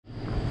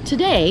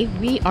Today,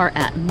 we are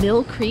at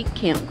Mill Creek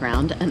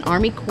Campground, an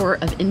Army Corps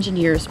of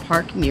Engineers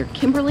park near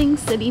Kimberling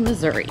City,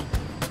 Missouri.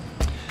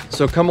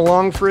 So come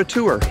along for a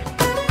tour.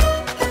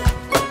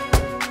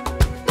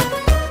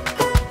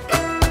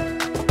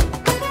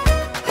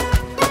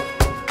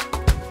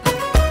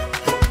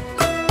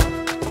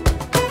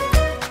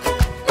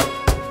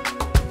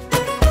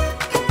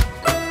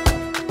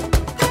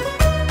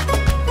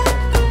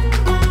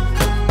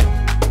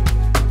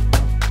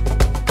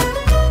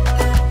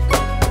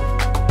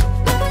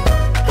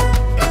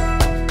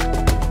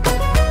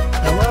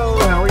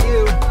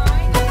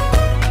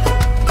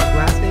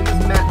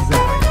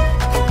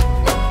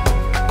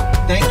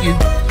 Thank you.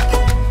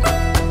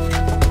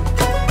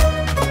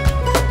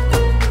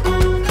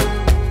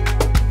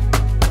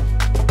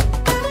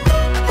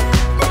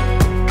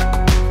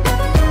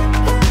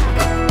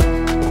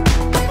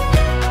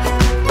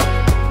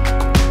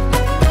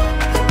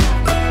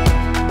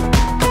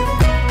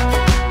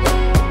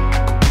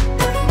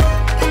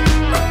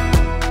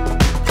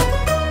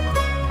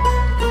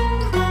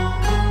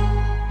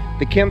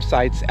 The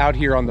campsites out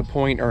here on the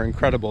point are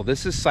incredible.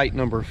 This is site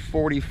number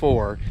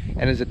 44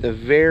 and is at the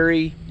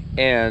very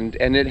end,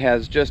 and it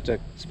has just a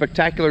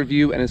spectacular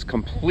view and is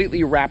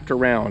completely wrapped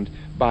around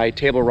by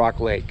Table Rock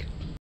Lake.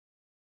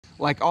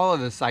 Like all of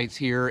the sites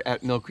here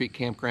at Mill Creek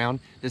Campground,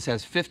 this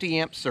has 50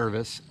 amp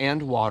service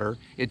and water.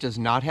 It does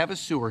not have a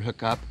sewer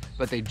hookup,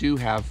 but they do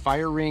have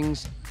fire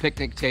rings,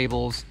 picnic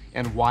tables,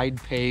 and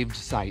wide paved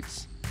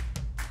sites.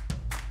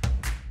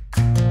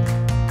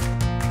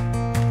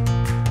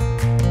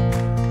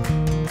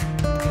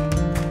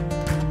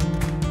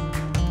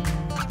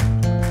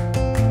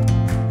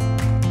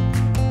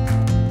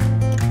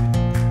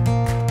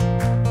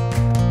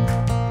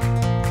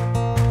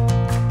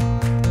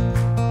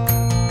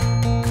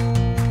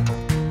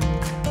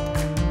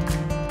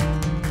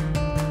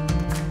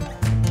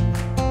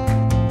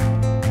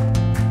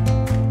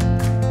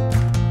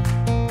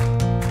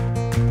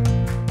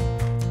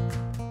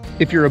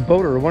 If you're a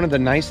boater, one of the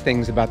nice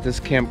things about this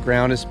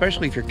campground,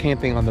 especially if you're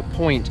camping on the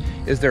point,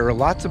 is there are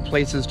lots of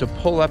places to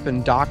pull up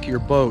and dock your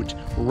boat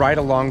right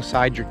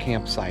alongside your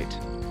campsite.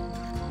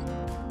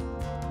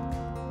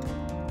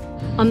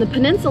 On the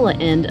peninsula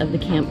end of the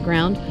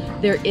campground,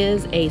 there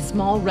is a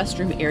small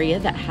restroom area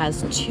that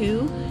has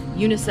 2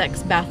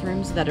 unisex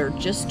bathrooms that are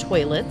just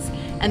toilets,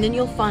 and then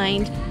you'll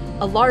find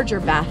a larger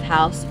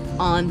bathhouse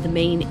on the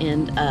main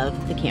end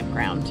of the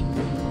campground.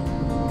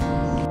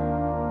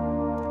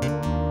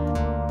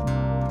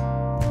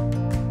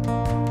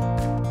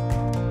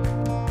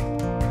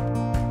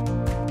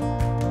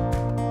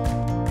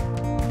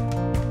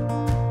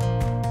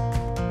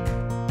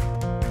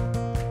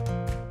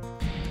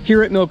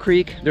 Here at Mill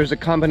Creek, there's a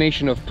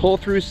combination of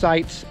pull-through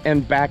sites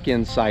and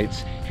back-end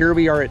sites. Here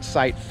we are at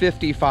site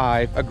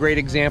 55, a great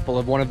example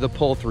of one of the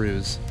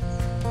pull-throughs.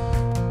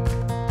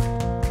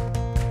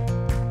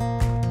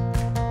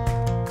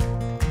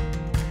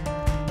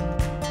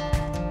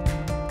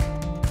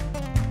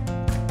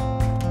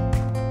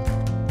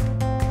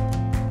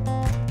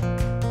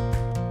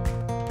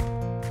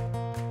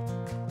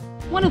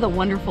 One of the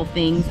wonderful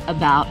things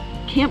about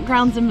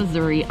campgrounds in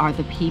Missouri are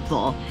the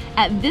people.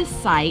 At this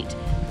site,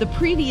 the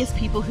previous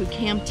people who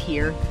camped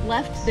here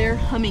left their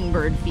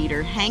hummingbird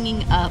feeder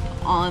hanging up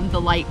on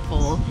the light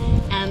pole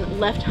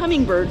and left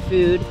hummingbird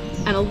food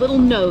and a little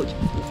note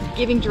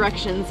giving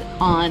directions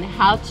on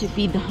how to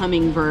feed the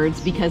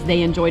hummingbirds because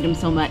they enjoyed them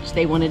so much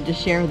they wanted to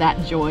share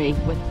that joy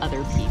with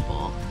other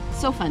people.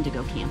 So fun to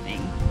go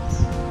camping.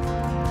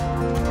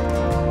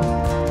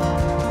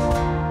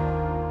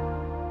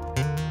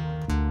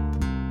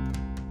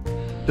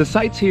 The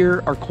sites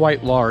here are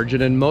quite large,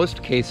 and in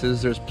most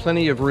cases there's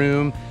plenty of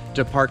room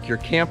to park your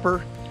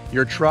camper,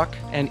 your truck,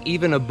 and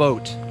even a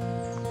boat.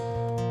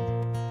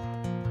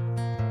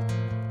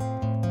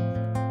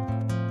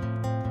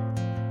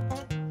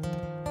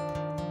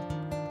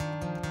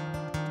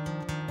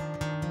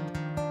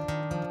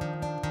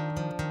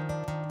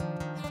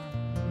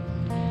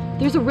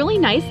 There's a really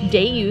nice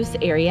day use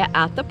area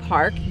at the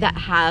park that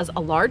has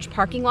a large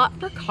parking lot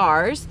for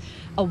cars,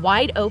 a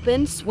wide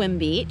open swim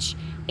beach,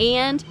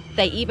 and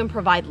they even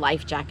provide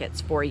life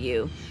jackets for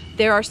you.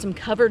 There are some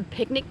covered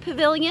picnic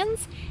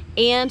pavilions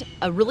and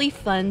a really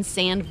fun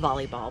sand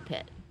volleyball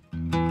pit.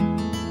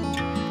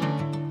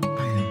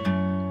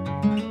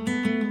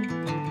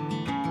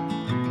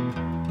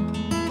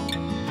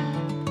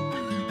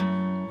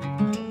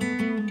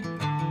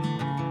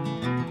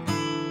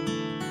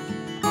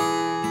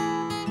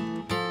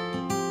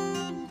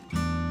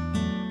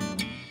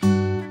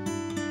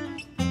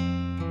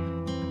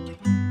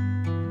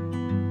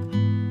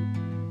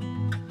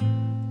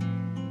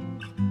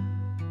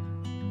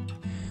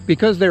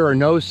 Because there are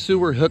no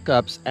sewer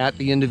hookups at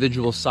the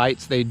individual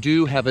sites, they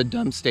do have a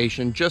dump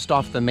station just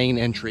off the main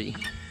entry.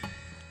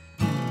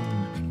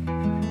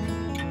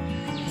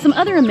 Some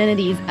other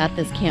amenities at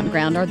this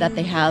campground are that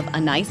they have a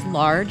nice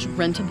large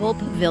rentable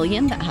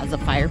pavilion that has a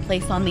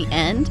fireplace on the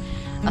end,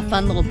 a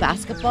fun little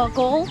basketball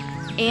goal,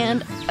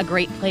 and a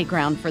great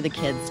playground for the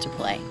kids to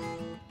play.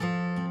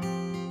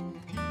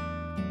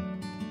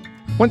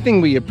 One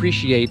thing we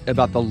appreciate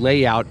about the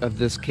layout of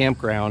this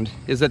campground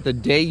is that the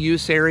day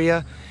use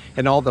area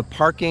and all the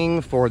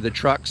parking for the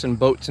trucks and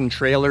boats and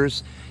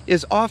trailers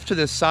is off to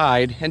the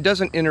side and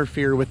doesn't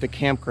interfere with the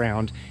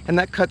campground, and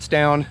that cuts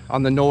down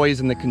on the noise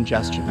and the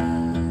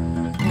congestion.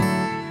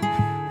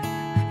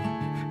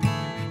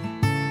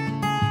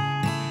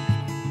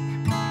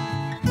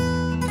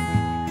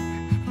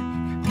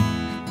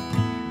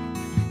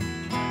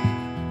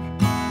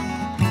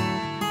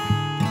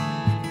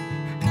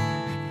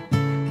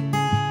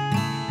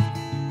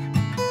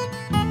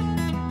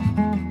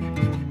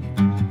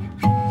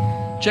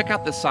 Check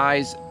out the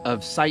size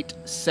of Site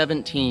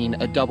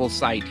 17, a double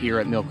site here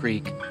at Mill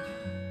Creek.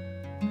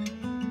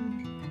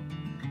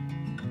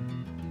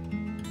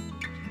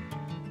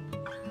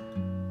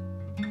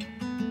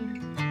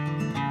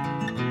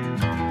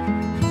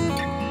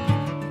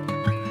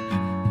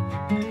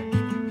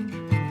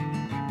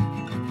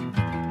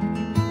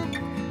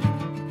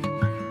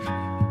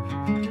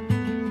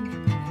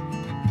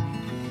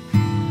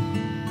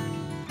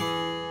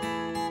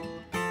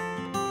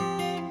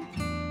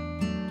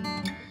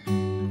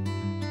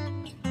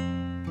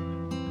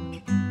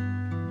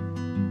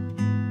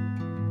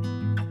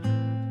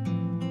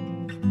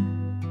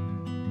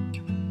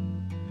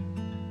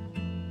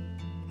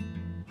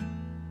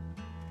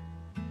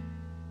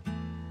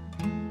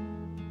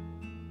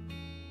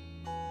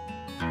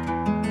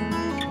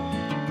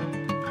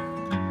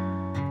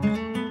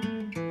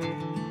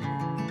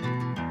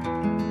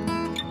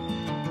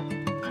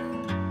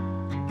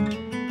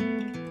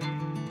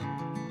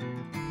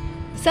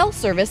 Cell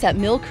service at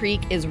Mill Creek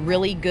is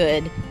really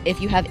good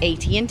if you have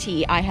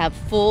AT&T. I have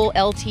full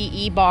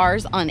LTE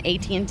bars on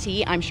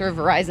AT&T. I'm sure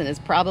Verizon is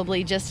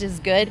probably just as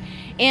good.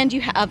 And you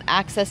have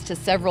access to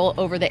several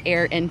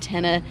over-the-air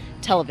antenna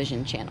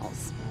television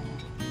channels.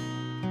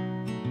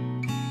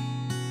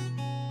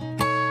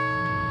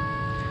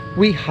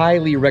 We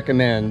highly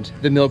recommend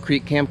the Mill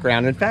Creek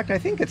Campground. In fact, I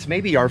think it's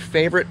maybe our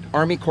favorite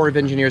Army Corps of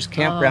Engineers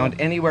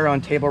campground anywhere on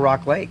Table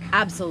Rock Lake.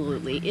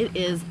 Absolutely. It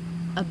is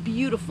a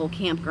beautiful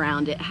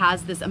campground. It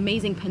has this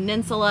amazing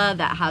peninsula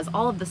that has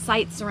all of the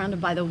sites surrounded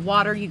by the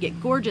water. You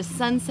get gorgeous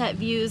sunset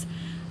views.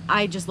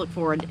 I just look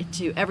forward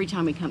to every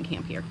time we come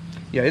camp here.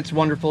 Yeah, it's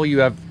wonderful. You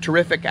have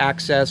terrific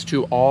access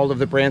to all of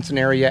the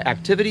Branson-Area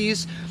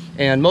activities,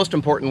 and most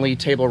importantly,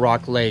 Table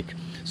Rock Lake.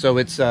 So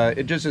it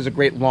just is a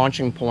great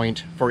launching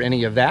point for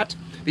any of that.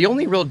 The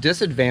only real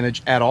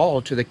disadvantage at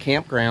all to the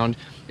campground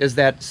is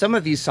that some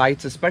of these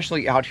sites,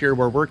 especially out here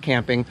where we're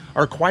camping,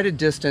 are quite a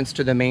distance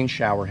to the main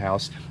shower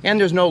house, and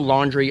there's no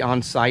laundry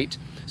on site.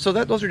 So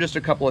those are just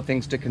a couple of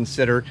things to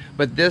consider,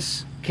 but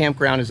this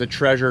campground is a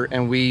treasure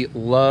and we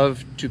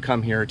love to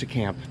come here to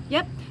camp.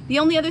 Yep. The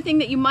only other thing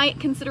that you might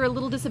consider a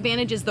little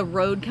disadvantage is the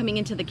road coming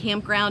into the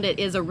campground. It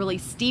is a really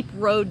steep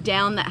road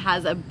down that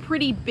has a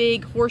pretty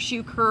big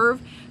horseshoe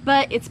curve,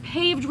 but it's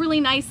paved really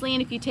nicely,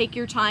 and if you take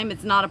your time,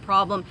 it's not a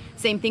problem.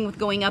 Same thing with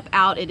going up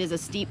out. It is a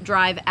steep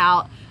drive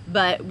out,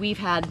 but we've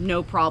had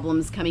no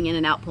problems coming in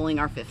and out pulling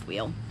our fifth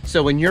wheel.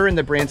 So when you're in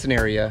the Branson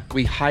area,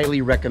 we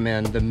highly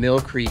recommend the Mill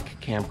Creek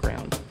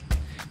Campground.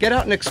 Get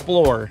out and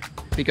explore,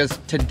 because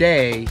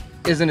today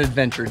is an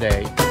adventure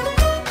day.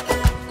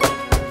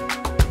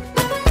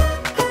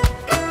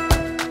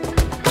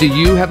 Do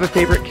you have a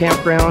favorite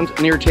campground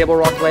near Table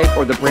Rock Lake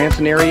or the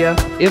Branson area?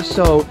 If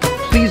so,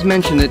 please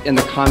mention it in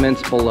the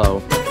comments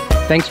below.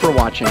 Thanks for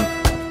watching.